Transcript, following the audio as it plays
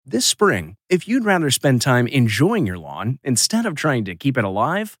This spring, if you'd rather spend time enjoying your lawn instead of trying to keep it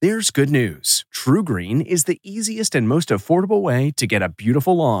alive, there's good news. TruGreen is the easiest and most affordable way to get a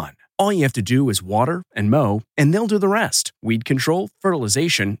beautiful lawn. All you have to do is water and mow, and they'll do the rest. Weed control,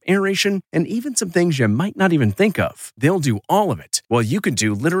 fertilization, aeration, and even some things you might not even think of. They'll do all of it, while you can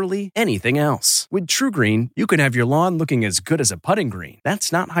do literally anything else. With TruGreen, you can have your lawn looking as good as a putting green.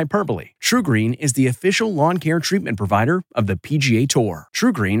 That's not hyperbole. TruGreen is the official lawn care treatment provider of the PGA Tour.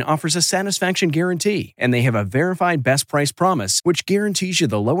 TruGreen offers a satisfaction guarantee, and they have a verified best price promise, which guarantees you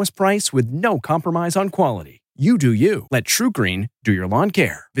the lowest price with no compromise on quality. You do you. Let TruGreen do your lawn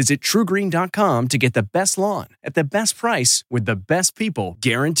care. Visit TruGreen.com to get the best lawn at the best price with the best people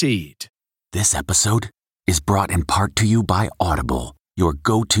guaranteed. This episode is brought in part to you by Audible, your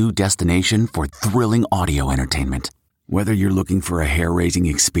go-to destination for thrilling audio entertainment. Whether you're looking for a hair-raising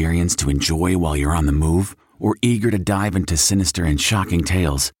experience to enjoy while you're on the move or eager to dive into sinister and shocking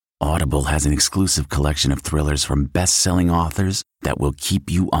tales, Audible has an exclusive collection of thrillers from best-selling authors that will keep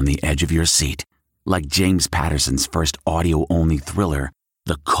you on the edge of your seat. Like James Patterson's first audio-only thriller,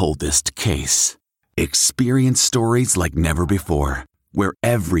 The Coldest Case. Experience stories like never before, where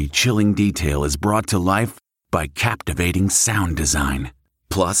every chilling detail is brought to life by captivating sound design.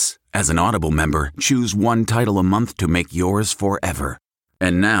 Plus, as an Audible member, choose one title a month to make yours forever.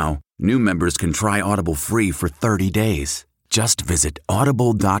 And now, new members can try Audible free for 30 days. Just visit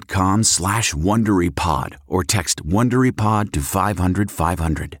audible.com/WonderyPod or text WonderyPod to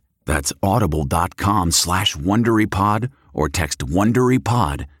 500-500. That's audible.com/WonderyPod or text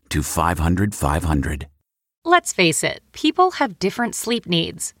WonderyPod to 500-500. Let's face it, people have different sleep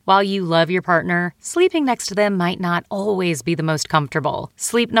needs. While you love your partner, sleeping next to them might not always be the most comfortable.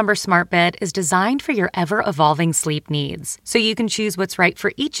 Sleep Number Smart Bed is designed for your ever-evolving sleep needs, so you can choose what's right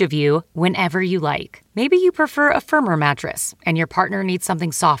for each of you whenever you like. Maybe you prefer a firmer mattress, and your partner needs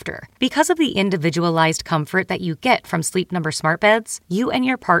something softer. Because of the individualized comfort that you get from Sleep Number Smart Beds, you and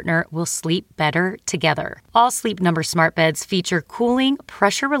your partner will sleep better together. All Sleep Number Smart Beds feature cooling,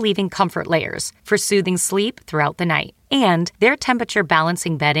 pressure-relieving comfort layers for soothing sleep throughout the night. And their temperature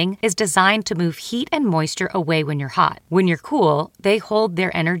balancing bedding is designed to move heat and moisture away when you're hot. When you're cool, they hold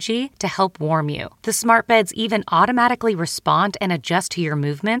their energy to help warm you. The smart beds even automatically respond and adjust to your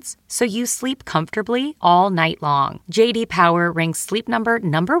movements, so you sleep comfortably all night long. JD Power ranks Sleep Number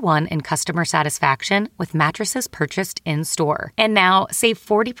 #1 in customer satisfaction with mattresses purchased in-store. And now, save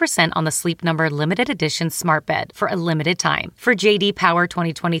 40% on the Sleep Number limited edition smart bed for a limited time. For JD Power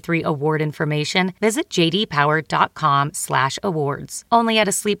 2023 award information, visit jdpower.com/awards. Only at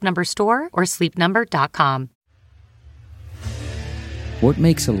a Sleep Number store or sleepnumber.com. What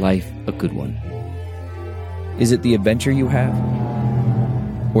makes a life a good one? Is it the adventure you have?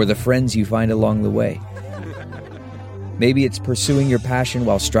 Or the friends you find along the way? Maybe it's pursuing your passion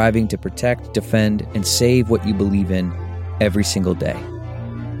while striving to protect, defend, and save what you believe in every single day.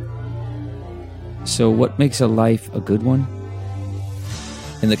 So what makes a life a good one?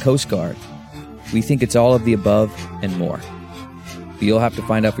 In the Coast Guard, we think it's all of the above and more. But you'll have to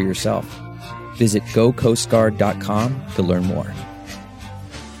find out for yourself. Visit gocoastguard.com to learn more.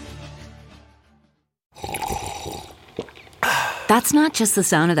 That's not just the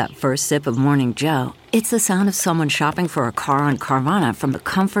sound of that first sip of Morning Joe. It's the sound of someone shopping for a car on Carvana from the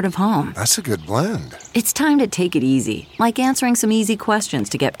comfort of home. That's a good blend. It's time to take it easy, like answering some easy questions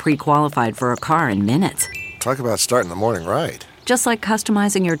to get pre-qualified for a car in minutes. Talk about starting the morning right. Just like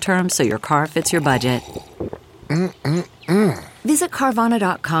customizing your terms so your car fits your budget. Visit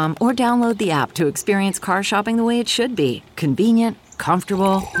Carvana.com or download the app to experience car shopping the way it should be. Convenient,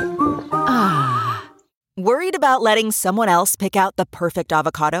 comfortable. Worried about letting someone else pick out the perfect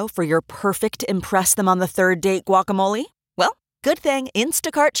avocado for your perfect impress them on the third date guacamole? Well, good thing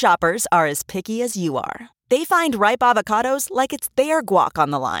Instacart shoppers are as picky as you are. They find ripe avocados like it's their guac on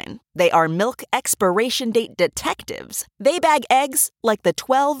the line. They are milk expiration date detectives. They bag eggs like the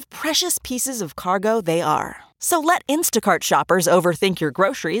 12 precious pieces of cargo they are. So let Instacart shoppers overthink your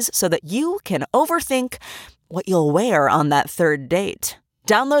groceries so that you can overthink what you'll wear on that third date.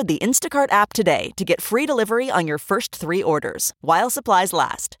 Download the Instacart app today to get free delivery on your first 3 orders, while supplies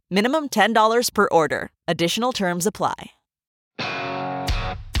last. Minimum $10 per order. Additional terms apply.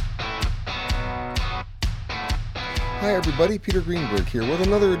 Hi everybody, Peter Greenberg here with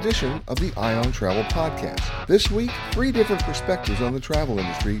another edition of the Ion Travel Podcast. This week, 3 different perspectives on the travel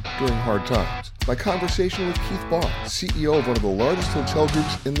industry during hard times. My conversation with Keith Barr, CEO of one of the largest hotel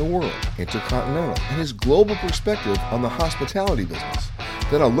groups in the world, Intercontinental, and his global perspective on the hospitality business.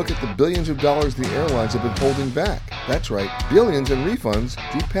 Then I'll look at the billions of dollars the airlines have been holding back. That's right, billions in refunds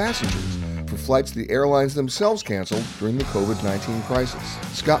to passengers for flights the airlines themselves canceled during the COVID-19 crisis.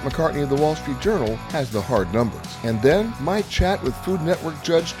 Scott McCartney of the Wall Street Journal has the hard numbers. And then, my chat with Food Network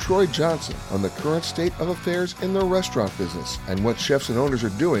Judge Troy Johnson on the current state of affairs in the restaurant business and what chefs and owners are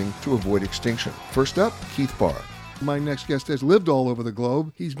doing to avoid extinction. First up, Keith Barr. My next guest has lived all over the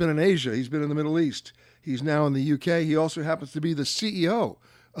globe. He's been in Asia. He's been in the Middle East. He's now in the UK. He also happens to be the CEO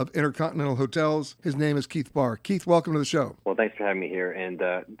of Intercontinental Hotels. His name is Keith Barr. Keith, welcome to the show. Well, thanks for having me here. And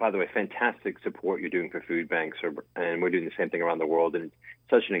by the way, fantastic support you're doing for food banks. And we're doing the same thing around the world. And it's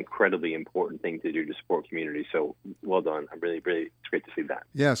such an incredibly important thing to do to support communities. So well done. I'm really, it's great to see that.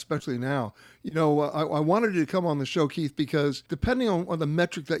 Yeah, especially now. You know, I wanted you to come on the show, Keith, because depending on the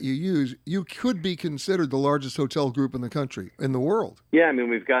metric that you use, you could be considered the largest hotel group in the country, in the world. Yeah, I mean,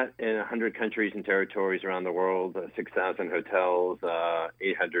 we've got in 100 countries and territories around the world, 6,000 hotels,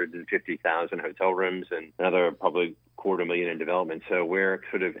 850,000 hotel rooms, and another probably 250,000 in development. So we're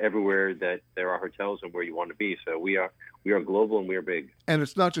sort of everywhere that there are hotels and where you want to be. So we are global and we are big. And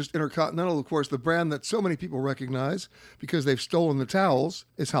it's not just Intercontinental, of course. The brand that so many people recognize because they've stolen the towels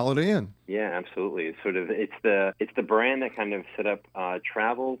is Holiday Inn. Yeah, absolutely. It's the brand that kind of set up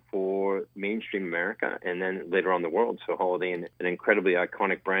travel for mainstream America and then later on the world. So Holiday Inn, an incredibly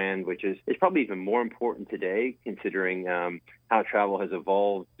iconic brand, which is probably even more important today considering how travel has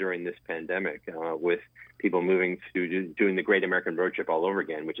evolved during this pandemic with people moving to doing the Great American Road Trip all over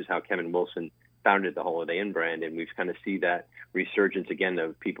again, which is how Kevin Wilson founded the Holiday Inn brand. And we've kind of see that resurgence again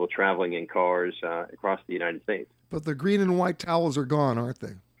of people traveling in cars across the United States. But the green and white towels are gone, aren't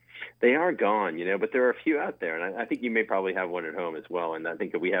they? They are gone, but there are a few out there, and I think you may probably have one at home as well. And I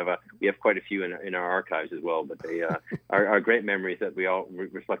think that we have quite a few in our archives as well. But they are great memories that we all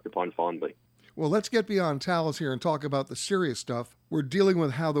reflect upon fondly. Well, let's get beyond towels here and talk about the serious stuff. We're dealing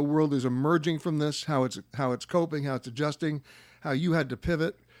with how the world is emerging from this, how it's coping, how it's adjusting, how you had to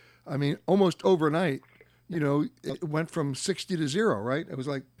pivot. I mean, almost overnight, it went from 60 to 0, right? It was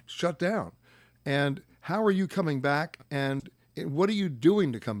like shut down. And how are you coming back, and what are you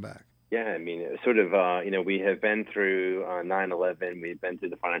doing to come back? Yeah, I mean, we have been through 9/11. We've been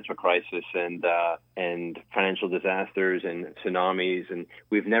through the financial crisis and financial disasters and tsunamis, and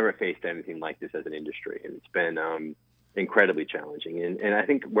we've never faced anything like this as an industry. And it's been incredibly challenging. And I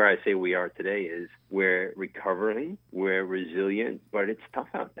think where I say we are today is we're recovering, we're resilient, but it's tough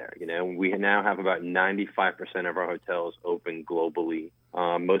out there. We now have about 95% of our hotels open globally.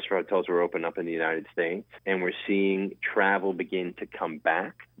 Most of our hotels were open up in the United States, and we're seeing travel begin to come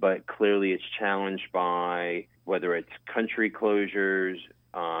back. But clearly it's challenged by whether it's country closures,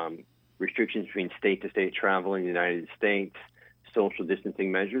 restrictions between state-to-state travel in the United States, social distancing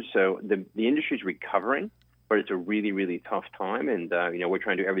measures. So the industry's recovering, but it's a really, really tough time. And, we're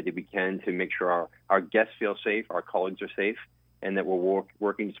trying to do everything we can to make sure our guests feel safe, our colleagues are safe, and that we're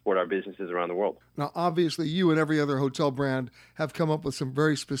working to support our businesses around the world. Now, obviously, you and every other hotel brand have come up with some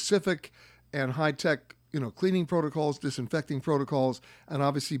very specific and high-tech, cleaning protocols, disinfecting protocols, and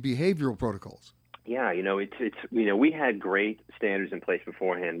obviously behavioral protocols. Yeah, we had great standards in place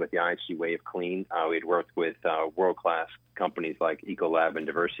beforehand with the IHG Way of Clean. We had worked with world-class companies like Ecolab and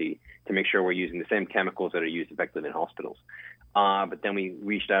Diversey to make sure we're using the same chemicals that are used effectively in hospitals. But then we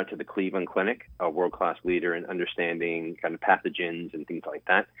reached out to the Cleveland Clinic, a world-class leader in understanding kind of pathogens and things like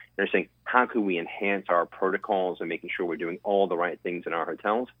that. They're saying, how can we enhance our protocols and making sure we're doing all the right things in our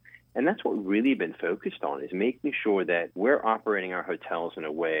hotels? And that's what we've really been focused on, is making sure that we're operating our hotels in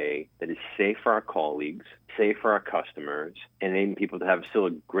a way that is safe for our colleagues, safe for our customers, and enabling people to have still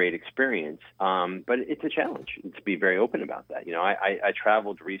a great experience. But it's a challenge, to be very open about that. I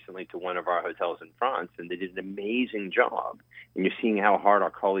traveled recently to one of our hotels in France, and they did an amazing job. And you're seeing how hard our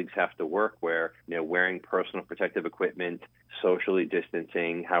colleagues have to work, where, wearing personal protective equipment, socially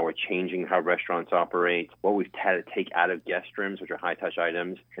distancing, how we're changing how restaurants operate, what we've had to take out of guest rooms, which are high-touch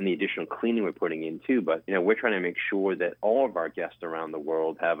items, and the additional cleaning we're putting in too. But we're trying to make sure that all of our guests around the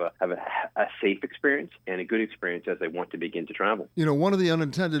world have a safe experience and a good experience as they want to begin to travel. One of the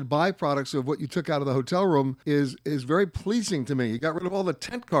unintended byproducts of what you took out of the hotel room is very pleasing to me. You got rid of all the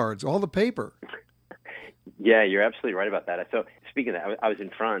tent cards, all the paper. Yeah, you're absolutely right about that. So speaking of that, I was in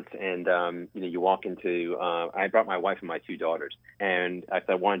France, and you walk into. I brought my wife and my 2 daughters, and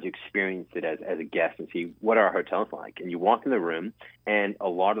I wanted to experience it as a guest and see what our hotels like. And you walk in the room, and a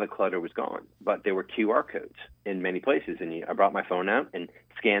lot of the clutter was gone, but there were QR codes in many places. And I brought my phone out and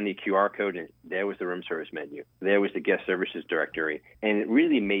scanned the QR code, and there was the room service menu. There was the guest services directory, and it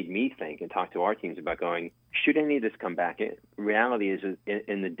really made me think and talk to our teams about going, should any of this come back in? Reality is,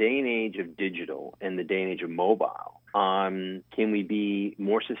 in the day and age of digital and the day and age of mobile, Can we be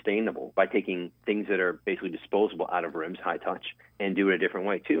more sustainable by taking things that are basically disposable out of rooms, high touch, and do it a different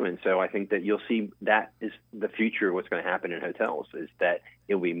way too? And so I think that you'll see that is the future of what's going to happen in hotels, is that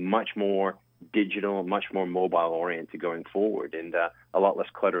it'll be much more digital, much more mobile oriented going forward, and a lot less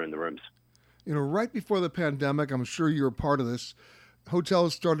clutter in the rooms. Right before the pandemic, I'm sure you're a part of this,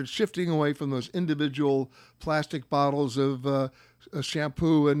 hotels started shifting away from those individual plastic bottles of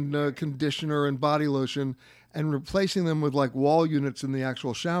shampoo and conditioner and body lotion and replacing them with like wall units in the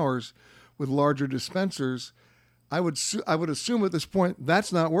actual showers with larger dispensers. I would assume at this point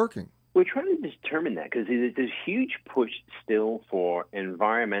that's not working. We're trying to determine that because there's a huge push still for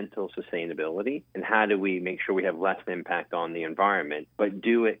environmental sustainability and how do we make sure we have less impact on the environment, but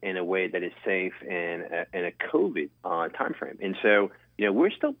do it in a way that is safe in a COVID timeframe. And so,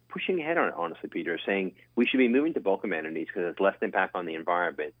 we're still pushing ahead on it, honestly, Peter, saying we should be moving to bulk amenities because it's less impact on the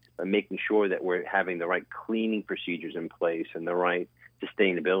environment, but making sure that we're having the right cleaning procedures in place and the right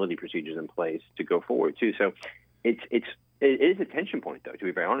sustainability procedures in place to go forward, too. So it is a tension point, though, to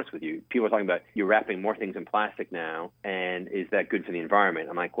be very honest with you. People are talking about you're wrapping more things in plastic now, and is that good for the environment?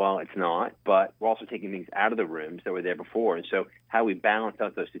 I'm like, well, it's not, but we're also taking things out of the rooms that were there before. And so how we balance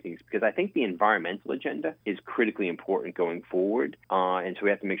out those two things, because I think the environmental agenda is critically important going forward, and so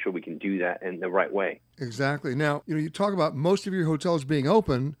we have to make sure we can do that in the right way. Exactly. Now, you talk about most of your hotels being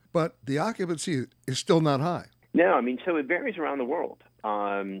open, but the occupancy is still not high. No, so it varies around the world.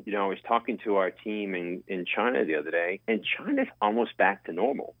 I was talking to our team in China the other day, and China's almost back to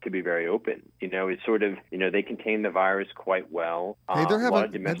normal, to be very open. It's sort of, they contain the virus quite well. Hey,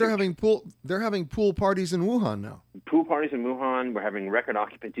 they're having pool parties in Wuhan now. Pool parties in Wuhan. We're having record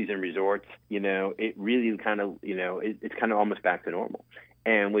occupancies in resorts. It really kind of, it's kind of almost back to normal.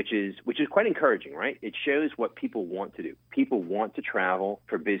 And which is quite encouraging, right? It shows what people want to do. People want to travel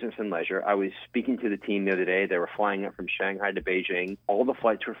for business and leisure. I was speaking to the team the other day. They were flying up from Shanghai to Beijing. All the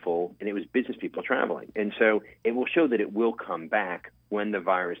flights were full, and it was business people traveling. And so it will show that it will come back when the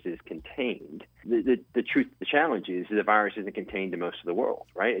virus is contained. The challenge is the virus isn't contained in most of the world,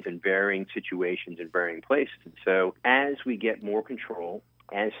 right? It's in varying situations in varying places. And so as we get more control,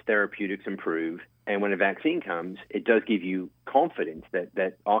 as therapeutics improve, and when a vaccine comes, it does give you confidence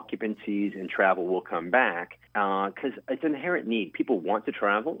that occupancies and travel will come back because it's an inherent need. People want to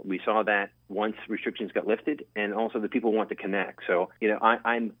travel. We saw that once restrictions got lifted, and also the people want to connect. So,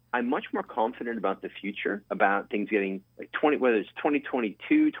 I'm much more confident about the future, about things getting whether it's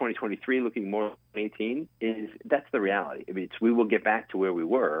 2022, 2023, looking more like 2018, that's the reality. We will get back to where we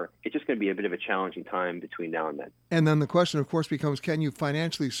were. It's just going to be a bit of a challenging time between now and then. And then the question, of course, becomes, can you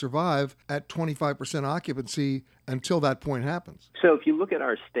financially survive at 25% occupancy until that point happens? So if you look at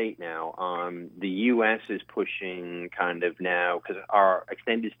our state now, the U.S. is pushing kind of now, because our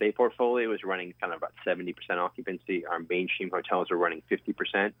extended stay portfolio is running kind of about 70% occupancy. Our mainstream hotels are running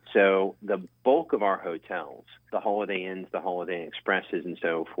 50%. So the bulk of our hotels, the Holiday Inns, the Holiday Inn Expresses, and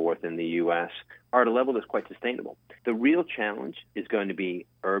so forth in the U.S., are at a level that's quite sustainable. The real challenge is going to be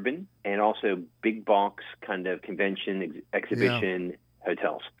urban and also big box kind of convention, exhibition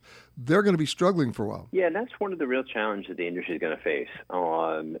hotels. They're going to be struggling for a while. Yeah, that's one of the real challenges that the industry is going to face.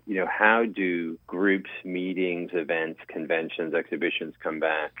 How do groups, meetings, events, conventions, exhibitions come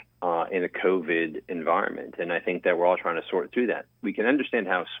back in a COVID environment? And I think that we're all trying to sort through that. We can understand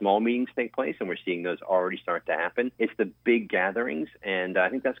how small meetings take place, and we're seeing those already start to happen. It's the big gatherings, and I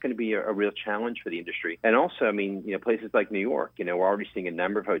think that's going to be a real challenge for the industry. And also, places like New York, we're already seeing a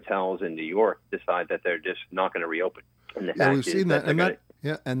number of hotels in New York decide that they're just not going to reopen. And the fact we've seen that.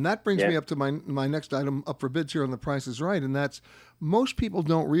 And that brings Yeah. me up to my next item up for bids here on The Price is Right, and that's most people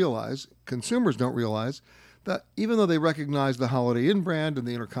don't realize, consumers don't realize, that even though they recognize the Holiday Inn brand and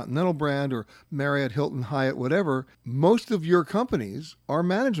the Intercontinental brand or Marriott, Hilton, Hyatt, whatever, most of your companies are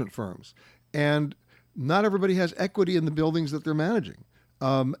management firms. And not everybody has equity in the buildings that they're managing.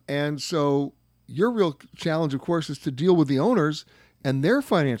 And so your real challenge, of course, is to deal with the owners and their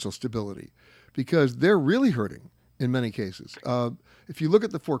financial stability, because they're really hurting in many cases. If you look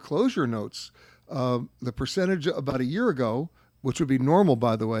at the foreclosure notes, the percentage about a year ago, which would be normal,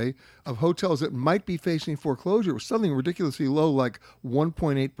 by the way, of hotels that might be facing foreclosure was something ridiculously low, like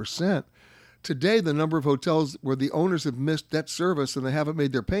 1.8%. Today, the number of hotels where the owners have missed debt service and they haven't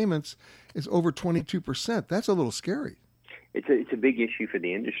made their payments is over 22%. That's a little scary. It's a big issue for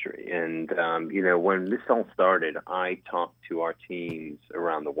the industry. And, when this all started, I talked to our teams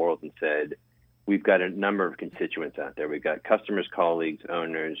around the world and said, we've got a number of constituents out there. We've got customers, colleagues,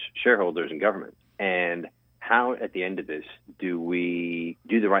 owners, shareholders, and government. And how, at the end of this, do we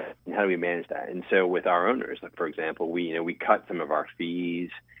do the right thing? How do we manage that? And so with our owners, like, for example, we cut some of our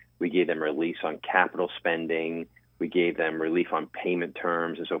fees. We gave them relief on capital spending. We gave them relief on payment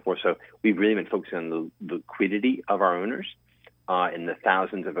terms and so forth. So we've really been focusing on the liquidity of our owners in the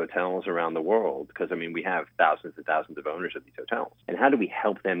thousands of hotels around the world, because, I mean, we have thousands and thousands of owners of these hotels. And how do we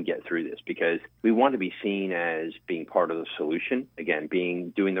help them get through this? Because we want to be seen as being part of the solution, again,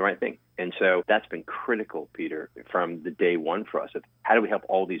 doing the right thing. And so that's been critical, Peter, from the day one for us of how do we help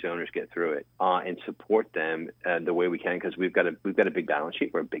all these owners get through it and support them the way we can, because we've got a big balance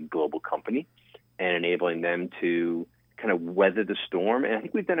sheet. We're a big global company, and enabling them to kind of weather the storm. And I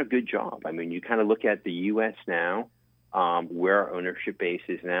think we've done a good job. I mean, you kind of look at the U.S. now, where our ownership base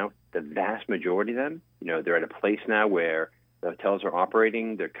is now, the vast majority of them, they're at a place now where the hotels are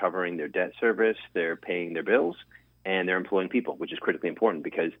operating, they're covering their debt service, they're paying their bills, and they're employing people, which is critically important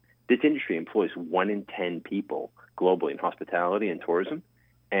because this industry employs 1 in 10 people globally in hospitality and tourism,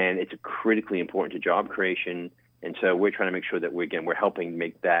 and it's critically important to job creation. And so we're trying to make sure that we're helping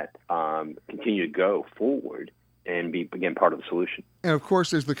make that continue to go forward and be, again, part of the solution. And, of course,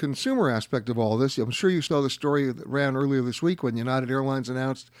 there's the consumer aspect of all this. I'm sure you saw the story that ran earlier this week when United Airlines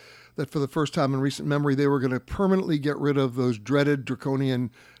announced that for the first time in recent memory, they were going to permanently get rid of those dreaded draconian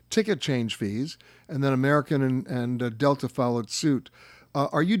ticket change fees, and then American and Delta followed suit.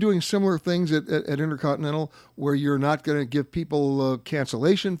 Are you doing similar things at Intercontinental where you're not going to give people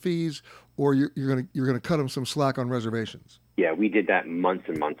cancellation fees, or you're going to cut them some slack on reservations? Yeah, we did that months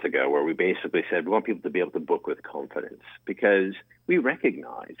and months ago, where we basically said we want people to be able to book with confidence, because we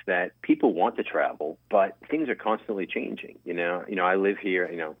recognize that people want to travel, but things are constantly changing. I live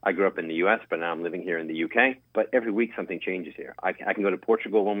here. I grew up in the U.S., but now I'm living here in the U.K. But every week something changes here. I can go to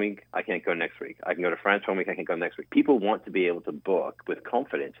Portugal one week, I can't go next week. I can go to France one week, I can't go next week. People want to be able to book with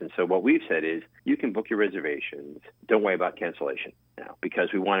confidence, and so what we've said is you can book your reservations. Don't worry about cancellation now, because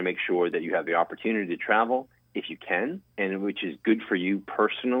we want to make sure that you have the opportunity to travel if you can, and which is good for you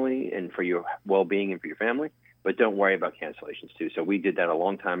personally and for your well-being and for your family, but don't worry about cancellations too. So we did that a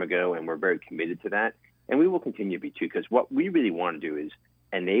long time ago, and we're very committed to that, and we will continue to be too, because what we really want to do is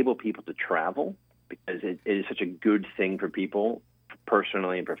enable people to travel, because it is such a good thing for people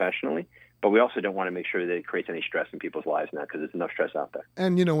personally and professionally, but we also don't want to make sure that it creates any stress in people's lives now, because there's enough stress out there.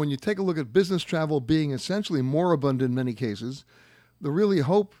 And, when you take a look at business travel being essentially moribund in many cases, the really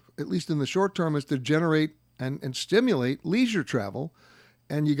hope, at least in the short term, is to generate and stimulate leisure travel.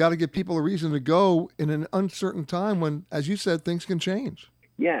 And you got to give people a reason to go in an uncertain time when, as you said, things can change.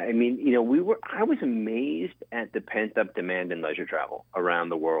 Yeah, I mean, I was amazed at the pent-up demand in leisure travel around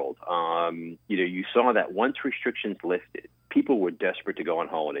the world. You saw that once restrictions lifted, people were desperate to go on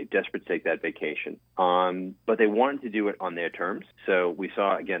holiday, desperate to take that vacation. But they wanted to do it on their terms. So we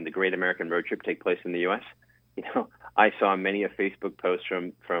saw, again, the Great American Road Trip take place in the U.S. I saw many of Facebook posts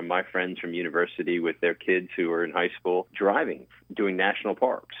from my friends from university with their kids who were in high school driving, doing national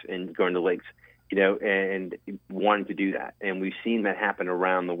parks and going to lakes, and wanting to do that. And we've seen that happen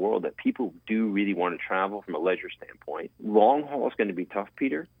around the world, that people do really want to travel from a leisure standpoint. Long haul is going to be tough,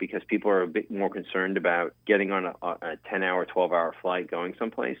 Peter, because people are a bit more concerned about getting on a 10-hour, 12-hour flight going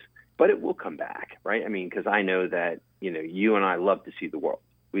someplace. But it will come back, right? I mean, because I know that, you and I love to see the world.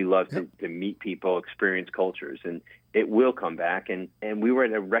 We love to meet people, experience cultures, and it will come back. And we were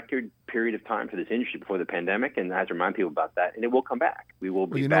at a record period of time for this industry before the pandemic, and I have to remind people about that, and it will come back. We will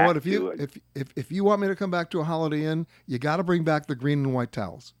be back. Well, you know what? If you want me to come back to a Holiday Inn, you got to bring back the green and white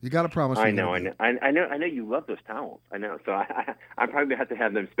towels. You got to promise me. I know you love those towels. I know. So I probably have to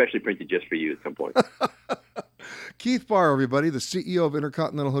have them specially printed just for you at some point. Keith Barr, everybody, the CEO of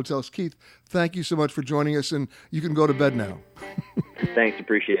Intercontinental Hotels. Keith, thank you so much for joining us, and you can go to bed now. Thanks,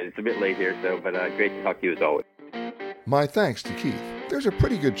 appreciate it. It's a bit late here, but great to talk to you as always. My thanks to Keith. There's a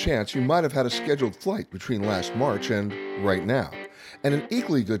pretty good chance you might have had a scheduled flight between last March and right now, and an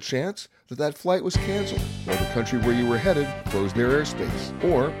equally good chance that flight was canceled, or the country where you were headed closed their airspace,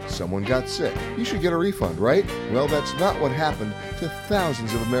 or someone got sick. You should get a refund, right? Well, that's not what happened to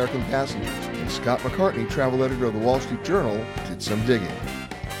thousands of American passengers, and Scott McCartney, travel editor of the Wall Street Journal, did some digging.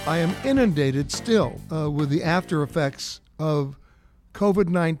 I am inundated still with the after effects of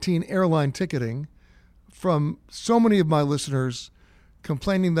COVID-19 airline ticketing from so many of my listeners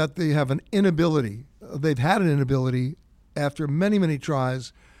complaining that they have they've had an inability after many, many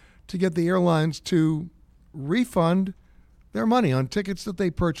tries to get the airlines to refund their money on tickets that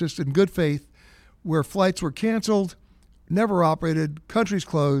they purchased in good faith, where flights were canceled, never operated, countries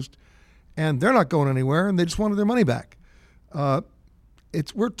closed, and they're not going anywhere, and they just wanted their money back.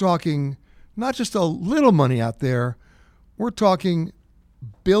 We're talking not just a little money out there, we're talking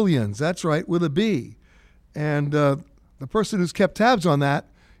billions. That's right, with a B. And the person who's kept tabs on that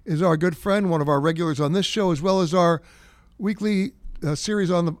is our good friend, one of our regulars on this show, as well as our weekly a series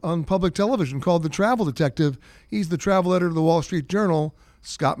on public television called The Travel Detective. He's the travel editor of the Wall Street Journal,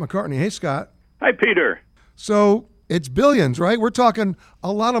 Scott McCartney. Hey, Scott. Hi, Peter. So it's billions, right? We're talking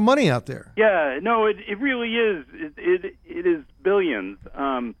a lot of money out there. Yeah, no, it really is. It is billions,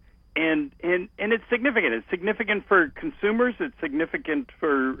 and it's significant. It's significant for consumers. It's significant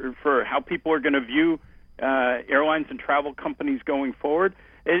for how people are going to view airlines and travel companies going forward.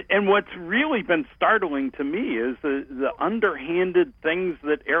 And what's really been startling to me is the underhanded things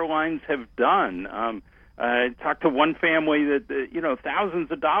that airlines have done. I talked to one family that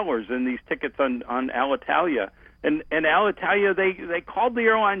thousands of dollars in these tickets on Alitalia, and Alitalia they called the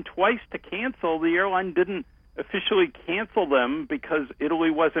airline twice to cancel. The airline didn't officially cancel them because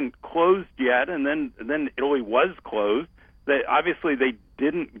Italy wasn't closed yet, and then Italy was closed. Obviously they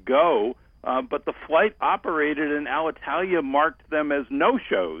didn't go. But the flight operator in Alitalia marked them as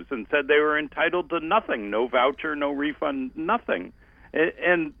no-shows and said they were entitled to nothing, no voucher, no refund, nothing.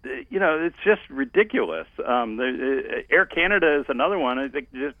 And it's just ridiculous. Air Canada is another one. I think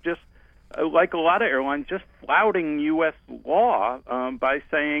just like a lot of airlines, just flouting U.S. law by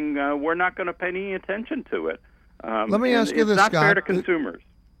saying we're not going to pay any attention to it. Let me ask you this, Scott. It's not fair to consumers.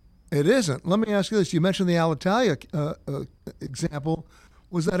 It isn't. Let me ask you this. You mentioned the Alitalia example.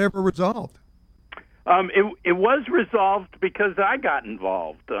 Was that ever resolved? It was resolved because I got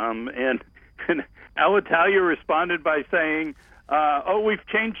involved, and Alitalia responded by saying, we've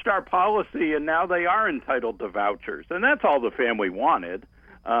changed our policy, and now they are entitled to vouchers. And that's all the family wanted,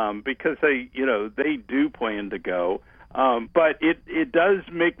 because they do plan to go. But it does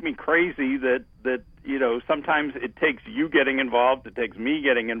make me crazy that sometimes it takes you getting involved, it takes me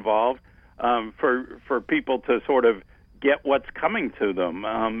getting involved, for people to sort of get what's coming to them,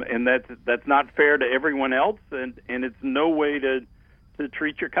 and that's not fair to everyone else, and it's no way to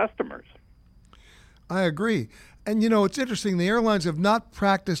treat your customers. I agree. And it's interesting, the airlines have not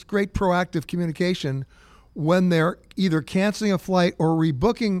practiced great proactive communication when they're either canceling a flight or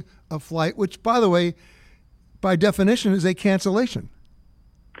rebooking a flight, which, by the way, by definition is a cancellation.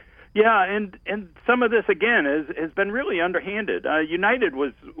 Yeah, and some of this, again, has been really underhanded. United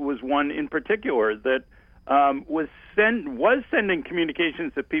was one in particular that was sending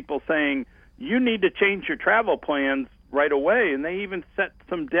communications to people saying, you need to change your travel plans right away, and they even set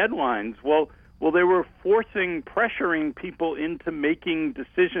some deadlines. Well, they were pressuring people into making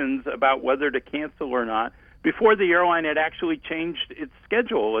decisions about whether to cancel or not before the airline had actually changed its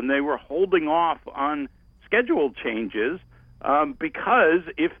schedule, and they were holding off on schedule changes because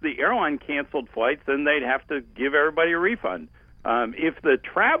if the airline canceled flights, then they'd have to give everybody a refund. If the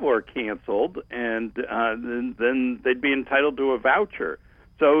traveler canceled, and then they'd be entitled to a voucher.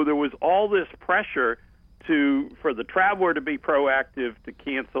 So there was all this pressure for the traveler to be proactive to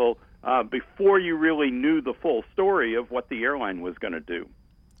cancel before you really knew the full story of what the airline was going to do.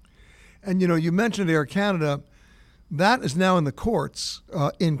 And you mentioned Air Canada. That is now in the courts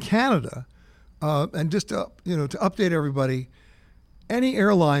in Canada. And just to update everybody, any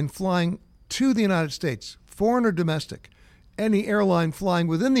airline flying to the United States, foreign or domestic, any airline flying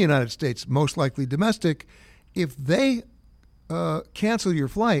within the United States, most likely domestic, if they cancel your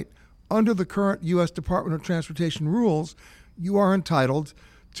flight under the current U.S. Department of Transportation rules, you are entitled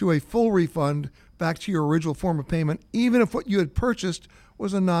to a full refund back to your original form of payment, even if what you had purchased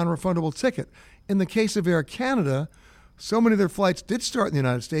was a non-refundable ticket. In the case of Air Canada, so many of their flights did start in the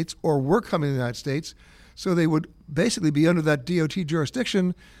United States or were coming to the United States, so they would basically be under that DOT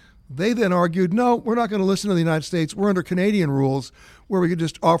jurisdiction. They then argued, no, we're not going to listen to the United States. We're under Canadian rules where we could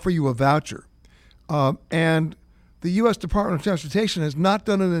just offer you a voucher. And the U.S. Department of Transportation has not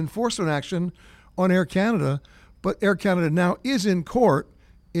done an enforcement action on Air Canada, but Air Canada now is in court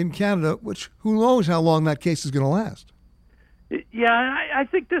in Canada, which who knows how long that case is going to last. Yeah, I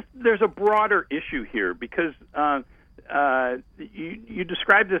think there's a broader issue here because you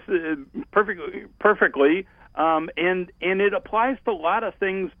described this perfectly. And it applies to a lot of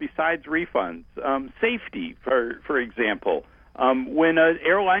things besides refunds. Safety, for example. When an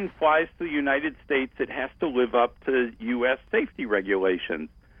airline flies to the United States, it has to live up to U.S. safety regulations.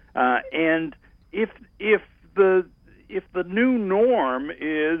 And if the new norm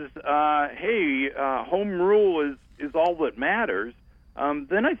is, home rule is all that matters,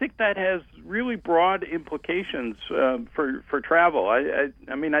 then I think that has really broad implications for travel.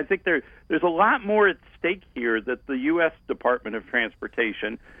 I mean, I think there's a lot more at stake here that the U.S. Department of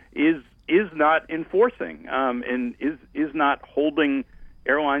Transportation is not enforcing and is not holding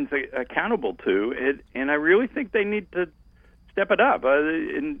airlines accountable to. And I really think they need to step it up.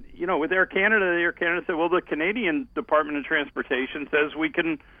 And with Air Canada said, well, the Canadian Department of Transportation says we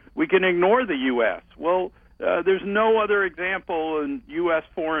can ignore the U.S. Well, there's no other example in U.S.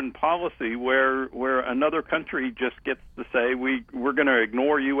 foreign policy where another country just gets to say we're going to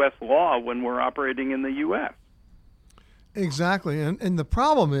ignore U.S. law when we're operating in the U.S. Exactly, and the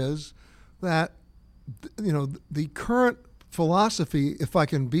problem is that the current philosophy, if I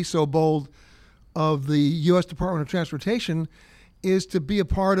can be so bold, of the U.S. Department of Transportation is to be a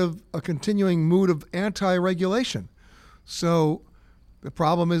part of a continuing mood of anti-regulation. So the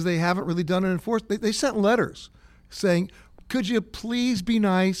problem is they haven't really done an enforcement. They sent letters saying, could you please be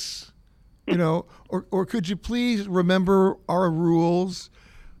nice, or could you please remember our rules?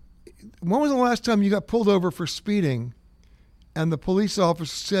 When was the last time you got pulled over for speeding and the police officer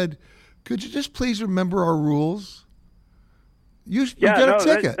said, could you just please remember our rules? You get a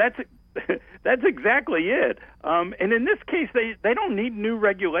ticket. That's exactly it. And in this case, they don't need new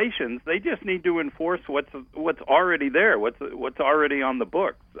regulations. They just need to enforce what's already there, what's already on the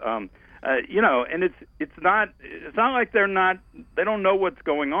books. And it's not like they don't know what's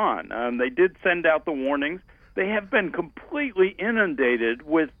going on. They did send out the warnings. They have been completely inundated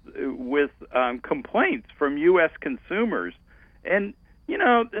with complaints from U.S. consumers, and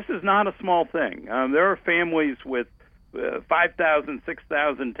this is not a small thing. There are families with $5,000,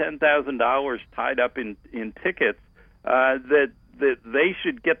 $6,000, $10,000 tied up in tickets that they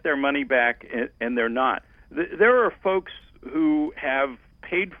should get their money back, and they're not. There are folks who have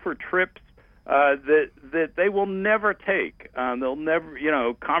paid for trips that they will never take. They'll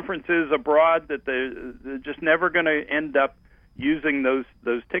never, conferences abroad that they're just never going to end up using those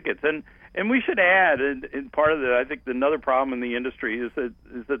tickets. And we should add, and part of I think another problem in the industry is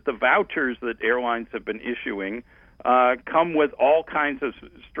that the vouchers that airlines have been issuing come with all kinds of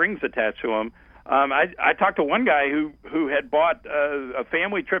strings attached to them. I talked to one guy who had bought a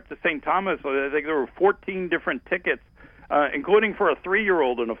family trip to St. Thomas. I think there were 14 different tickets, including for a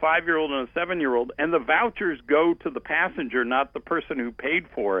 3-year-old and a 5-year-old and a 7-year-old, and the vouchers go to the passenger, not the person who paid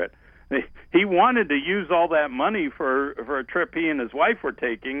for it. He wanted to use all that money for a trip he and his wife were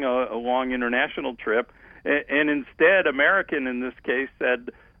taking, a long international trip, and instead American in this case said,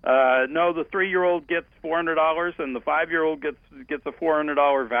 no, the 3-year-old gets $400 and the 5-year-old gets a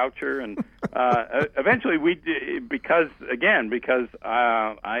 $400 voucher. And eventually because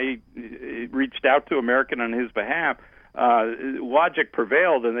I reached out to American on his behalf, logic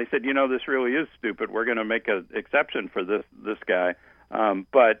prevailed, and they said, this really is stupid. We're going to make an exception for this guy.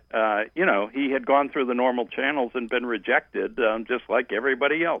 But he had gone through the normal channels and been rejected, just like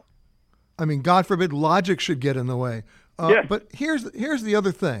everybody else. I mean, God forbid logic should get in the way. Yes. But here's the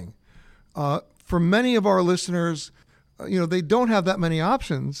other thing. For many of our listeners, they don't have that many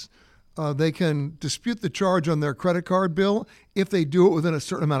options. They can dispute the charge on their credit card bill if they do it within a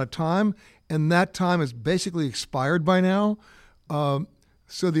certain amount of time, and that time is basically expired by now.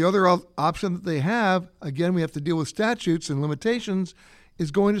 So the other option that they have, again, we have to deal with statutes and limitations,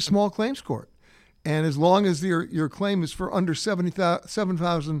 is going to small claims court. And as long as your claim is for under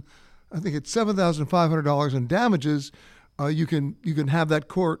 $7,000, I think it's $7,500 in damages, you can have that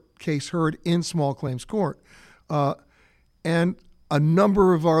court case heard in small claims court. And a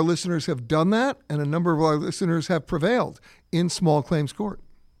number of our listeners have done that, and a number of our listeners have prevailed in small claims court.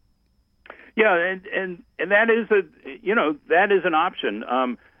 Yeah, and that is that is an option.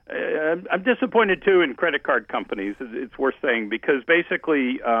 I'm disappointed too in credit card companies. It's worth saying, because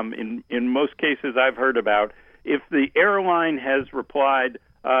basically in most cases I've heard about, if the airline has replied,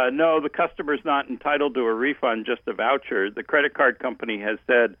 no, the customer's not entitled to a refund, just a voucher, the credit card company has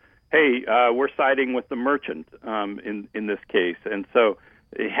said, hey, we're siding with the merchant in this case, and so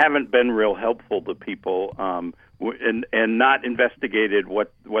they haven't been real helpful to people. And not investigated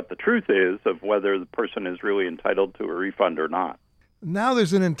what the truth is of whether the person is really entitled to a refund or not. Now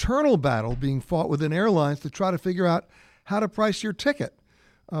there's an internal battle being fought within airlines to try to figure out how to price your ticket.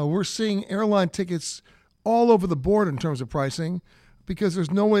 We're seeing airline tickets all over the board in terms of pricing, because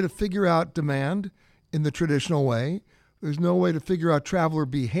there's no way to figure out demand in the traditional way. There's no way to figure out traveler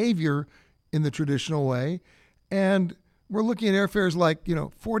behavior in the traditional way. And we're looking at airfares like,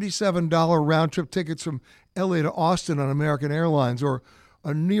 $47 round-trip tickets from LA to Austin on American Airlines, or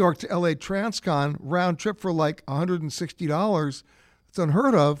a New York to LA Transcon round trip for like $160. It's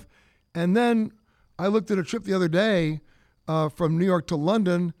unheard of. And then I looked at a trip the other day from New York to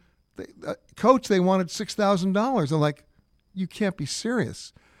London. Coach, they wanted $6,000. I'm like, you can't be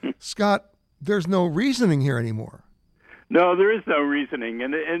serious. Scott, there's no reasoning here anymore. No, there is no reasoning.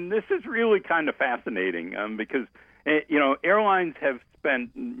 And this is really kind of fascinating because, airlines have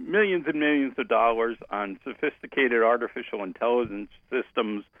spent millions and millions of dollars on sophisticated artificial intelligence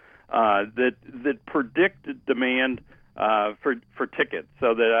systems that predict demand for tickets.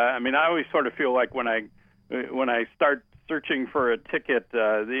 So that I always sort of feel like when I when I start searching for a ticket,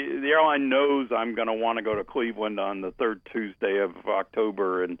 the airline knows I'm going to want to go to Cleveland on the third Tuesday of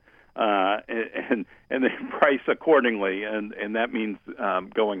October, and they price accordingly, and that means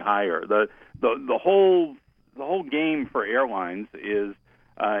going higher. The whole game for airlines is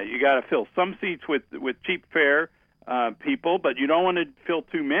you got to fill some seats with cheap fare people, but you don't want to fill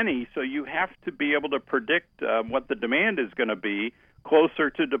too many, so you have to be able to predict what the demand is going to be closer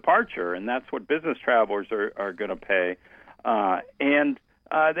to departure, and that's what business travelers are going to pay. And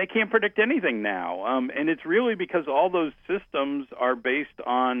they can't predict anything now, and it's really because all those systems are based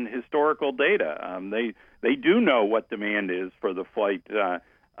on historical data. They do know what demand is for the flight to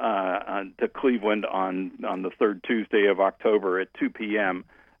Cleveland on the third Tuesday of October at 2 p.m.,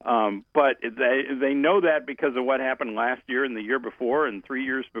 but they know that because of what happened last year and the year before and 3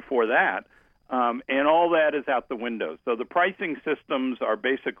 years before that. And all that is out the window. So the pricing systems are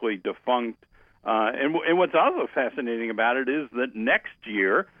basically defunct. And what's also fascinating about it is that next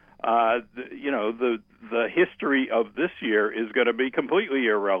year, the history of this year is going to be completely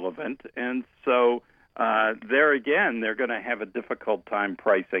irrelevant. And so there again, they're going to have a difficult time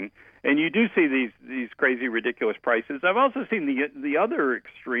pricing. And you do see these crazy, ridiculous prices. I've also seen the other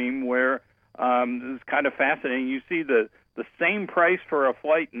extreme where it's kind of fascinating. You see the same price for a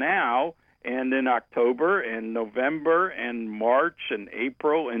flight now, and in October and November and March and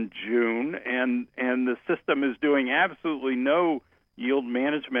April and June, and the system is doing absolutely no yield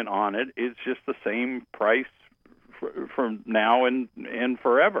management on it. It's just the same price from now and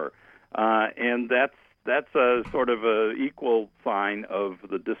forever, and that's a sort of a equal sign of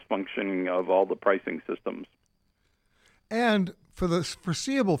the dysfunctioning of all the pricing systems. And for the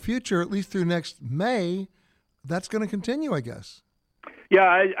foreseeable future, at least through next May, that's going to continue, I guess.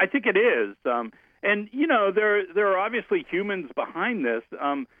 Yeah, I think it is, and there are obviously humans behind this.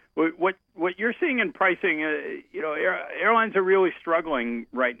 What you're seeing in pricing, airlines are really struggling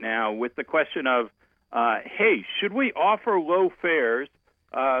right now with the question of, hey, should we offer low fares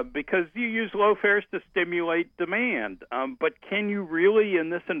because you use low fares to stimulate demand, but can you really in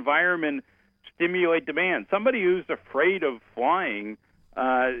this environment stimulate demand? Somebody who's afraid of flying,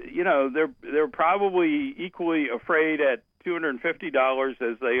 they're probably equally afraid at $250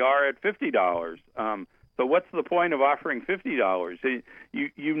 as they are at $50. So what's the point of offering $50?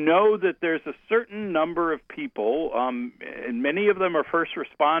 You know that there's a certain number of people, and many of them are first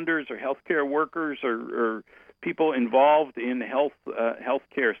responders or healthcare workers or people involved in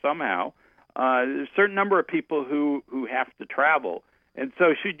healthcare somehow. There's a certain number of people who have to travel. And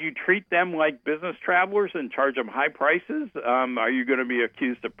so should you treat them like business travelers and charge them high prices? Are you going to be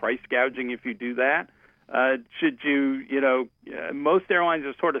accused of price gouging if you do that? Should you, most airlines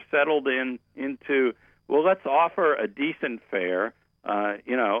have sort of settled into, well, let's offer a decent fare,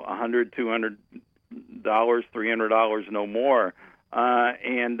 $100, $200, $300, no more,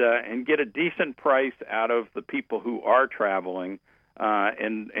 and get a decent price out of the people who are traveling,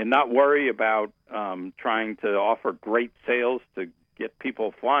 and not worry about trying to offer great sales to get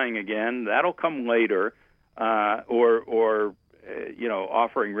people flying again. That'll come later, or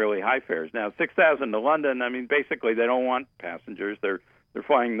offering really high fares. Now, 6,000 to London, I mean, basically they don't want passengers. They're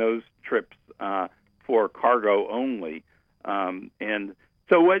flying those trips for cargo only. And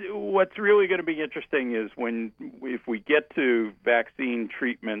so what's really going to be interesting is if we get to vaccine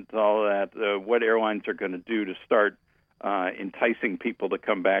treatment, all that, what airlines are going to do to start enticing people to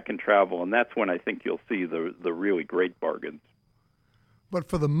come back and travel. And that's when I think you'll see the really great bargains. But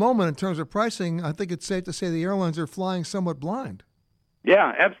for the moment, in terms of pricing, I think it's safe to say the airlines are flying somewhat blind.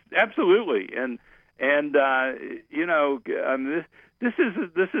 Yeah, absolutely, and this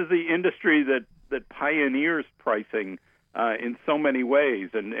is the industry that pioneers pricing in so many ways,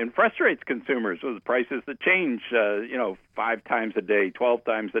 and frustrates consumers with prices that change 5 times a day, 12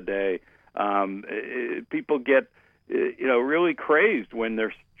 times a day. People get really crazed when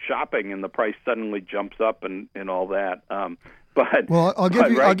they're shopping and the price suddenly jumps up and all that. I'll give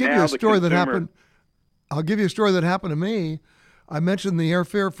you a story that happened. I'll give you a story that happened to me. I mentioned the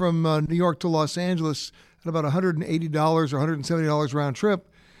airfare from New York to Los Angeles at about $180 or $170 round trip.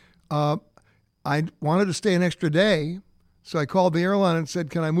 I wanted to stay an extra day, so I called the airline and said,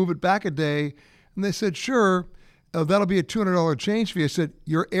 "Can I move it back a day?" And they said, "Sure. That'll be a $200 change fee." I said,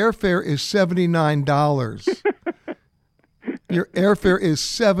 "Your airfare is $79. Your airfare is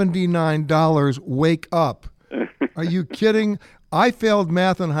 $79. Wake up." Are you kidding? I failed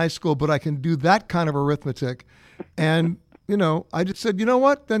math in high school, but I can do that kind of arithmetic. And, I just said, you know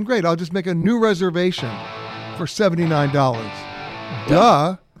what? Then great. I'll just make a new reservation for $79.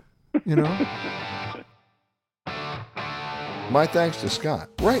 Duh. My thanks to Scott.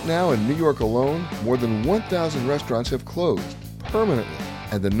 Right now in New York alone, more than 1,000 restaurants have closed permanently,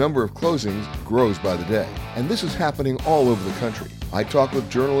 and the number of closings grows by the day. And this is happening all over the country. I talked with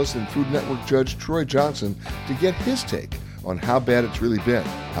journalist and Food Network judge Troy Johnson to get his take on how bad it's really been,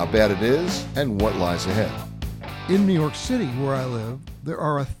 how bad it is, and what lies ahead. In New York City, where I live, there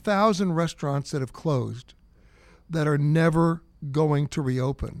are 1,000 restaurants that have closed that are never going to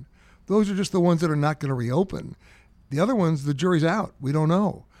reopen. Those are just the ones that are not going to reopen. The other ones, the jury's out. We don't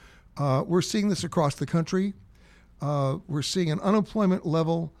know. We're seeing this across the country. We're seeing an unemployment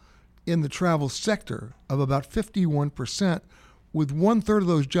level in the travel sector of about 51%, with 1/3 of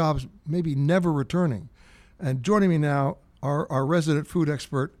those jobs maybe never returning. And joining me now, our resident food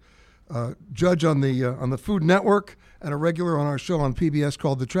expert, judge on the Food Network and a regular on our show on PBS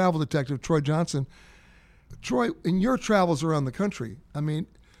called The Travel Detective, Troy Johnson. Troy, in your travels around the country, I mean,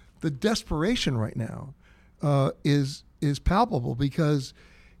 the desperation right now is palpable because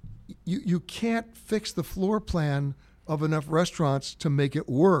you can't fix the floor plan of enough restaurants to make it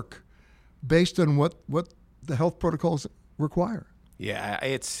work based on what the health protocols require. Yeah,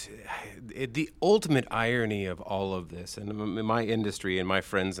 it's the ultimate irony of all of this. And my industry and my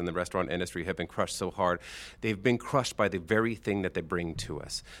friends in the restaurant industry have been crushed so hard. They've been crushed by the very thing that they bring to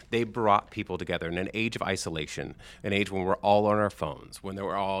us. They brought people together in an age of isolation, an age when we're all on our phones, when they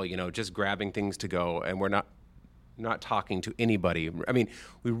were all, just grabbing things to go, and we're not talking to anybody. I mean,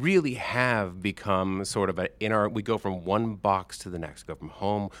 we really have become sort of we go from one box to the next. We go from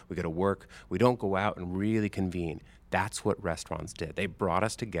home, we go to work, we don't go out and really convene. That's what restaurants did. They brought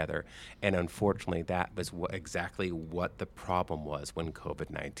us together, and unfortunately, that was exactly what the problem was when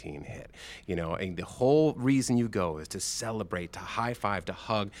COVID-19 hit. And the whole reason you go is to celebrate, to high five, to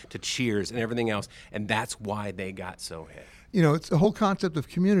hug, to cheers, and everything else, and that's why they got so hit. It's the whole concept of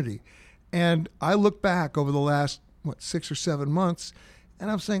community. And I look back over the last, 6 or 7 months, and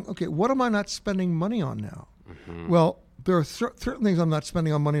I'm saying, okay, what am I not spending money on now? Mm-hmm. Well, there are certain things I'm not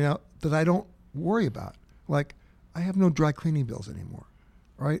spending on money now that I don't worry about. Like, I have no dry cleaning bills anymore,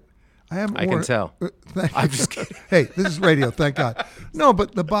 right? I can tell. I'm just kidding. Hey, this is radio, thank God. No,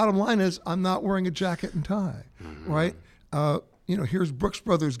 but the bottom line is I'm not wearing a jacket and tie, mm-hmm. right? Here's Brooks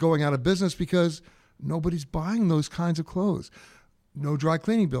Brothers going out of business because nobody's buying those kinds of clothes. No dry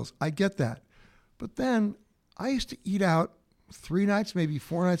cleaning bills. I get that. But then I used to eat out 3 nights, maybe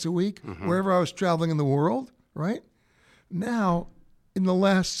 4 nights a week, mm-hmm. wherever I was traveling in the world, right? Now, in the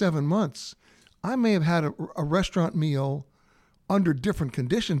last 7 months, I may have had a restaurant meal under different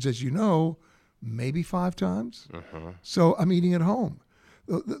conditions, as you know, maybe 5 times. Uh-huh. So I'm eating at home.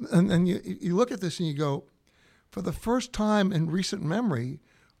 And you look at this and you go, for the first time in recent memory,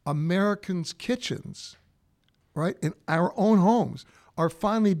 Americans' kitchens, right, in our own homes are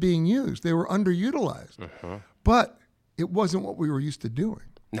finally being used. They were underutilized. Uh-huh. But it wasn't what we were used to doing.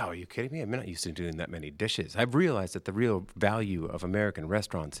 No, are you kidding me? I'm not used to doing that many dishes. I've realized that the real value of American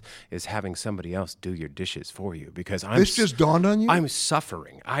restaurants is having somebody else do your dishes for you because This just dawned on you? I'm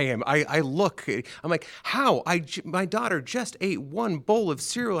suffering. I am. I'm like, how? My daughter just ate 1 bowl of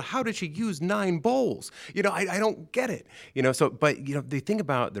cereal. How did she use 9 bowls? I don't get it. But the thing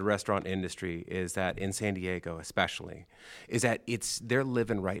about the restaurant industry is that in San Diego especially, is that they're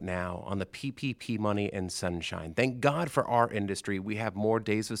living right now on the PPP money and sunshine. Thank God for our industry. We have more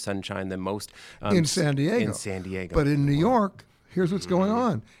days of sunshine than most in San Diego. But in New York, here's what's going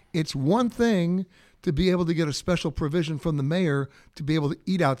on. It's one thing to be able to get a special provision from the mayor to be able to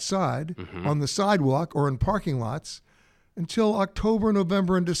eat outside mm-hmm. on the sidewalk or in parking lots until October,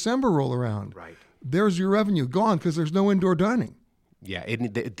 November, and December roll around. Right. There's your revenue gone because there's no indoor dining. Yeah,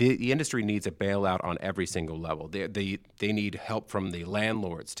 the industry needs a bailout on every single level. They need help from the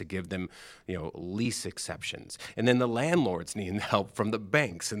landlords to give them, lease exceptions, and then the landlords need help from the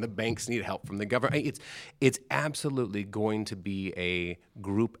banks, and the banks need help from the government. It's absolutely going to be a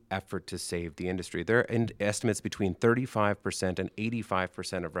group effort to save the industry. There are estimates between 35% and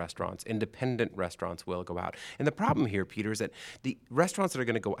 85% of restaurants, independent restaurants, will go out. And the problem here, Peter, is that the restaurants that are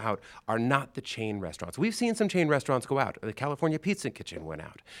going to go out are not the chain restaurants. We've seen some chain restaurants go out. The California Pizza Kitchen went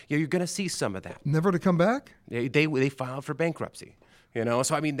out. You're going to see some of that. Never to come back? They filed for bankruptcy. So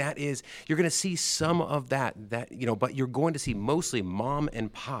I mean, you're going to see some of that, but you're going to see mostly mom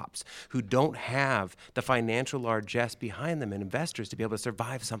and pops who don't have the financial largesse behind them and investors to be able to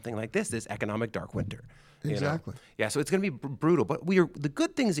survive something like this economic dark winter. Exactly. Yeah, so it's going to be brutal. But the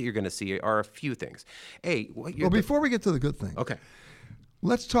good things that you're going to see are a few things. Before we get to the good things, okay,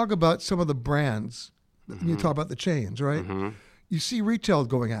 let's talk about some of the brands. Mm-hmm. You talk about the chains, right? Mm-hmm. You see retail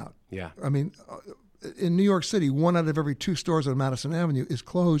going out. Yeah. I mean, in New York City, 1 out of every 2 stores on Madison Avenue is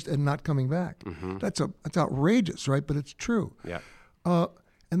closed and not coming back. Mm-hmm. That's outrageous, right? But it's true. Yeah.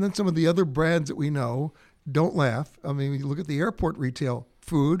 And then some of the other brands that we know, don't laugh. I mean, you look at the airport retail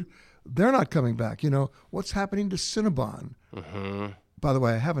food, they're not coming back. What's happening to Cinnabon? Mm-hmm. By the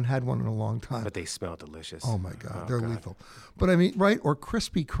way, I haven't had one in a long time. But they smell delicious. Oh, my God. They're lethal. But I mean, right? Or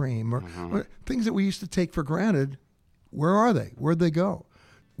Krispy Kreme or things that we used to take for granted. Where are they? Where'd they go?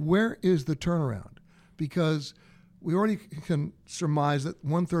 Where is the turnaround? Because we already can surmise that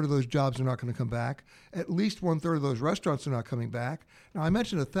 1/3 of those jobs are not going to come back. At least 1/3 of those restaurants are not coming back. Now, I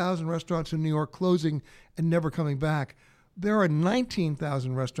mentioned 1,000 restaurants in New York closing and never coming back. There are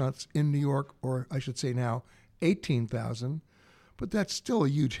 19,000 restaurants in New York, or I should say now 18,000, but that's still a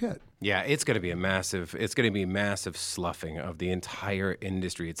huge hit. Yeah, it's going to be a massive sloughing of the entire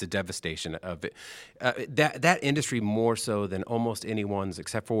industry. It's a devastation of it. That industry more so than almost anyone's,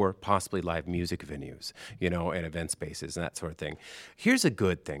 except for possibly live music venues, and event spaces and that sort of thing. Here's the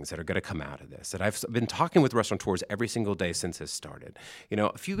good things that are going to come out of this that I've been talking with restaurateurs every single day since this started.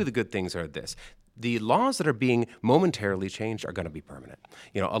 A few of the good things are this. The laws that are being momentarily changed are going to be permanent.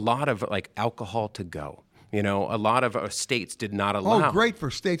 A lot of alcohol to go. A lot of states did not allow. Oh, great for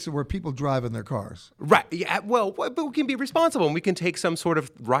states where people drive in their cars. Right. Yeah. Well, but we can be responsible and we can take some sort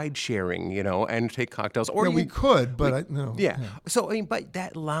of ride sharing, and take cocktails. Or we could, but no. Yeah. So, but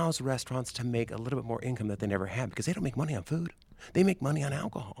that allows restaurants to make a little bit more income that they never had because they don't make money on food. They make money on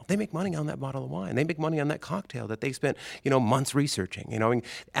alcohol. They make money on that bottle of wine. They make money on that cocktail that they spent, months researching.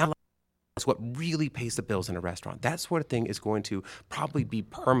 That's what really pays the bills in a restaurant. That sort of thing is going to probably be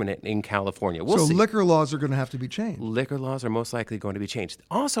permanent in California. We'll see. Liquor laws are going to have to be changed. Liquor laws are most likely going to be changed.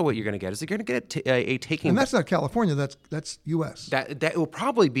 Also, what you're going to get is you're going to get a taking. And that's not California. That's U.S. That will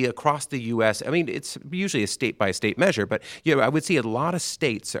probably be across the U.S. I mean, it's usually a state-by-state measure, but I would see a lot of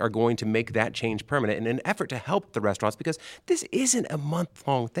states are going to make that change permanent in an effort to help the restaurants because this isn't a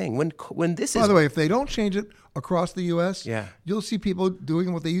month-long thing. When this is. By the way, if they don't change it across the U.S., you'll see people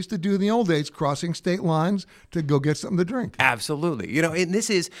doing what they used to do in the old days, crossing state lines to go get something to drink. Absolutely. And this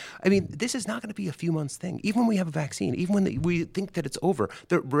is not going to be a few months thing. Even when we have a vaccine, even when we think that it's over,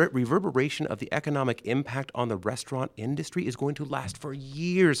 the reverberation of the economic impact on the restaurant industry is going to last for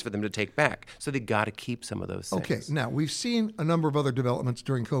years for them to take back. So they got to keep some of those things. Okay. Now, we've seen a number of other developments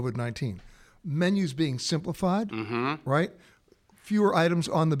during COVID-19. Menus being simplified, right? Fewer items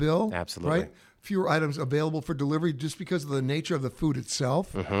on the bill. Absolutely. Right? Fewer items available for delivery just because of the nature of the food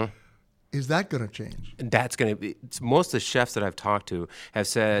itself. Is that going to change? That's going to be. Most of the chefs that I've talked to have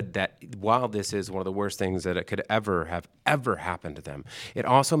said that while this is one of the worst things that it could ever happen to them, it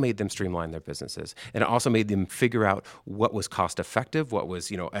also made them streamline their businesses, and it also made them figure out what was cost effective, what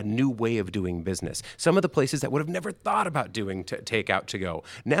was a new way of doing business. Some of the places that would have never thought about doing takeout to go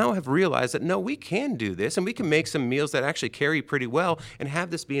now have realized that no, we can do this, and we can make some meals that actually carry pretty well, and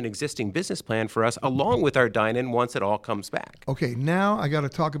have this be an existing business plan for us, along with our dine-in once it all comes back. Okay, now I got to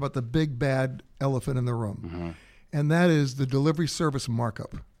talk about the big bad elephant in the room, and that is the delivery service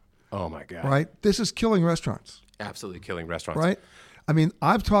markup. Oh my God! Right, this is killing restaurants. Absolutely killing restaurants. Right. I mean,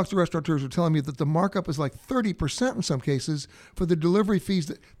 I've talked to restaurateurs who are telling me that the markup is like 30% in some cases for the delivery fees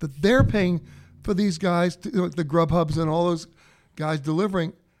that they're paying for these guys, the Grubhubs and all those guys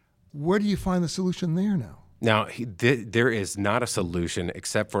delivering. Where do you find the solution there now? Now, there is not a solution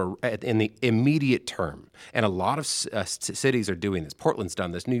except for in the immediate term. And a lot of cities are doing this. Portland's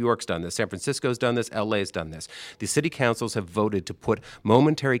done this. New York's done this. San Francisco's done this. LA's done this. The city councils have voted to put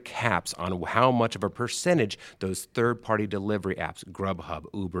momentary caps on how much of a percentage those third-party delivery apps, Grubhub,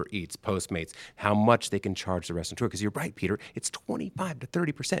 Uber Eats, Postmates, how much they can charge the restaurateur. Because you're right, Peter, it's 25 to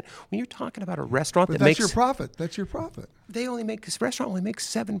 30%. When you're talking about a restaurant that's your profit. That's your profit. This restaurant only makes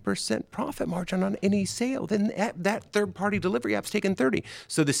 7% profit margin on any sale. Then that third-party delivery app's taken 30.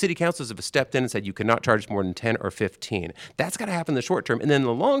 So the city councils have stepped in and said you cannot charge more than 10 or 15. That's got to happen in the short term. And then in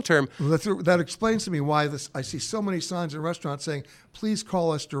the long term... Well, that explains to me why I see so many signs in restaurants saying, please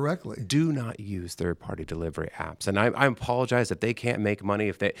call us directly. Do not use third-party delivery apps. And I apologize if they can't make money,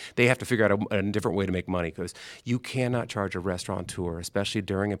 if they have to figure out a different way to make money, because you cannot charge a restaurateur, especially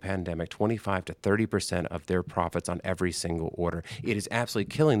during a pandemic, 25 to 30% of their profits on every single order. It is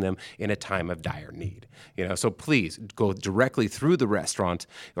absolutely killing them in a time of dire need. So please go directly through the restaurant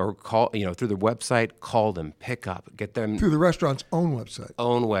or call, through the website, call them, pick up, get them. Through the restaurant's own website.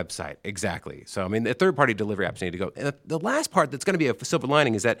 Own website, exactly. So, the third-party delivery apps need to go. And the last part that's going to be a silver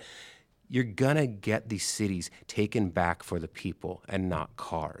lining is that you're going to get these cities taken back for the people and not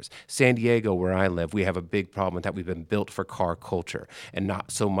cars. San Diego, where I live, we have a big problem with that. We've been built for car culture and not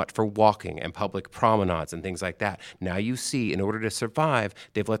so much for walking and public promenades and things like that. Now you see, in order to survive,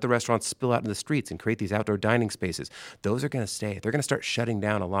 they've let the restaurants spill out in the streets and create these outdoor dining spaces. Those are going to stay. They're going to start shutting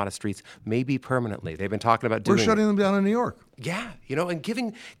down a lot of streets, maybe permanently. They've been talking about doing... We're shutting them down in New York. Yeah, and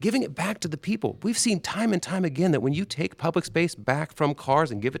giving it back to the people. We've seen time and time again that when you take public space back from cars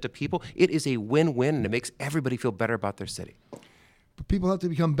and give it to people, it is a win-win, and it makes everybody feel better about their city. But people have to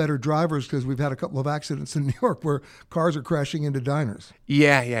become better drivers because we've had a couple of accidents in New York where cars are crashing into diners.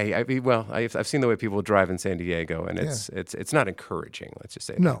 Yeah. I mean, well, I've seen the way people drive in San Diego, and it's not encouraging. Let's just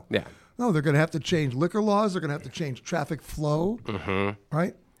say no. That. Yeah. No, they're going to have to change liquor laws. They're going to have to change traffic flow. Mm-hmm.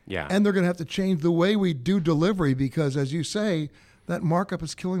 Right. Yeah. And they're going to have to change the way we do delivery because, as you say, that markup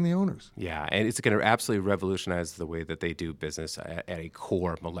is killing the owners. Yeah, and it's going to absolutely revolutionize the way that they do business at a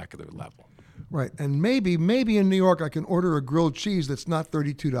core molecular level. Right, and maybe in New York I can order a grilled cheese that's not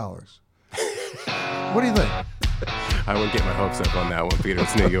 $32. What do you think? I wouldn't get my hopes up on that one, Peter.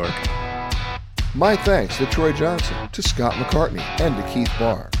 It's New York. My thanks to Troy Johnson, to Scott McCartney, and to Keith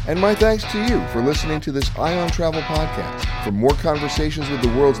Barr. And my thanks to you for listening to this Ion Travel podcast. For more conversations with the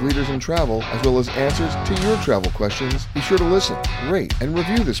world's leaders in travel, as well as answers to your travel questions, be sure to listen, rate, and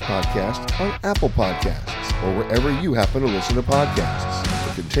review this podcast on Apple Podcasts or wherever you happen to listen to podcasts.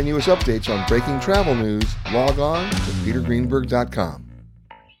 For continuous updates on breaking travel news, log on to petergreenberg.com.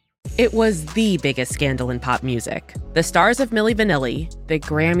 It was the biggest scandal in pop music. The stars of Milli Vanilli, the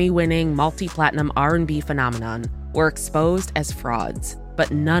Grammy-winning multi-platinum R&B phenomenon, were exposed as frauds.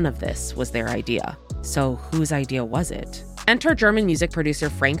 But none of this was their idea. So whose idea was it? Enter German music producer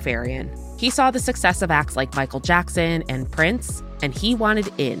Frank Farian. He saw the success of acts like Michael Jackson and Prince, and he wanted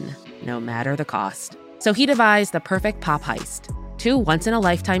in, no matter the cost. So he devised the perfect pop heist. Two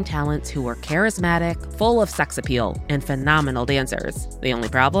once-in-a-lifetime talents who were charismatic, full of sex appeal, and phenomenal dancers. The only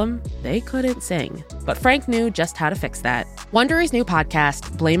problem? They couldn't sing. But Frank knew just how to fix that. Wondery's new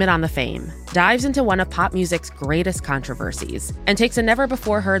podcast, Blame It on the Fame, dives into one of pop music's greatest controversies and takes a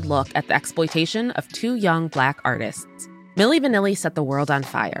never-before-heard look at the exploitation of two young Black artists. Milli Vanilli set the world on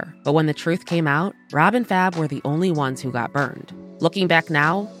fire, but when the truth came out, Rob and Fab were the only ones who got burned. Looking back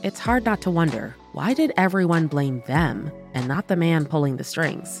now, it's hard not to wonder, why did everyone blame them and not the man pulling the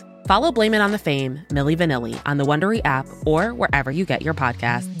strings? Follow Blame It on the Fame, Milli Vanilli, on the Wondery app or wherever you get your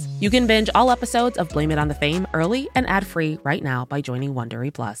podcasts. You can binge all episodes of Blame It on the Fame early and ad-free right now by joining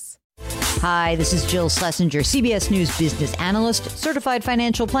Wondery Plus. Hi, this is Jill Schlesinger, CBS News business analyst, certified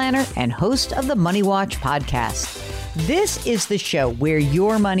financial planner, and host of the Money Watch podcast. This is the show where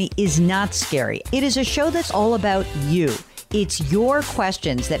your money is not scary. It is a show that's all about you. It's your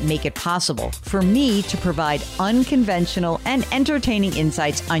questions that make it possible for me to provide unconventional and entertaining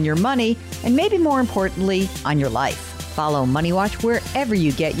insights on your money, and maybe more importantly, on your life. Follow Money Watch wherever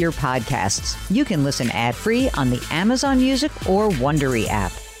you get your podcasts. You can listen ad-free on the Amazon Music or Wondery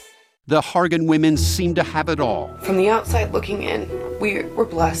app. The Hargan women seem to have it all. From the outside looking in, we were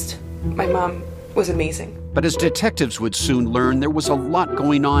blessed. My mom was amazing. But as detectives would soon learn, there was a lot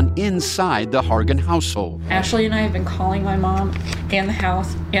going on inside the Hargan household. Ashley and I have been calling my mom and the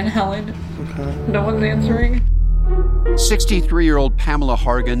house and Helen. Okay. No one's answering. 63-year-old Pamela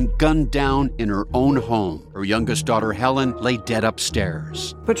Hargan gunned down in her own home. Her youngest daughter, Helen, lay dead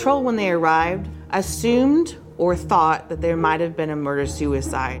upstairs. Patrol, when they arrived, assumed or thought that there might have been a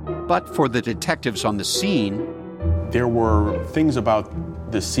murder-suicide. But for the detectives on the scene, there were things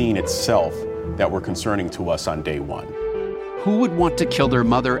about the scene itself that were concerning to us on day one. Who would want to kill their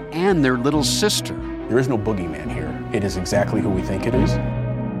mother and their little sister? There is no boogeyman here. It is exactly who we think it is.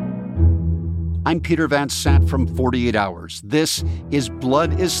 I'm Peter Van Sant from 48 Hours. This is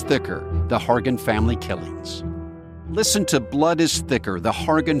Blood is Thicker, the Hargan Family Killings. Listen to Blood is Thicker, the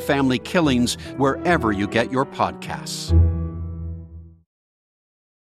Hargan Family Killings, wherever you get your podcasts.